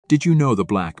Did you know the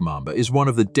black mamba is one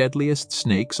of the deadliest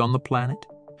snakes on the planet?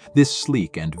 This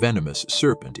sleek and venomous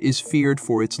serpent is feared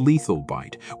for its lethal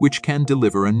bite, which can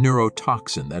deliver a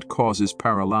neurotoxin that causes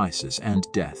paralysis and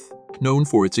death. Known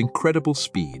for its incredible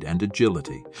speed and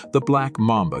agility, the black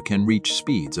mamba can reach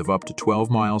speeds of up to 12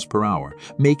 miles per hour,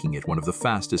 making it one of the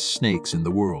fastest snakes in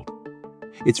the world.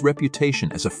 Its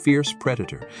reputation as a fierce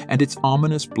predator and its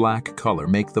ominous black color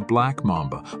make the black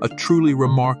mamba a truly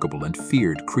remarkable and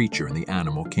feared creature in the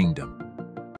animal kingdom.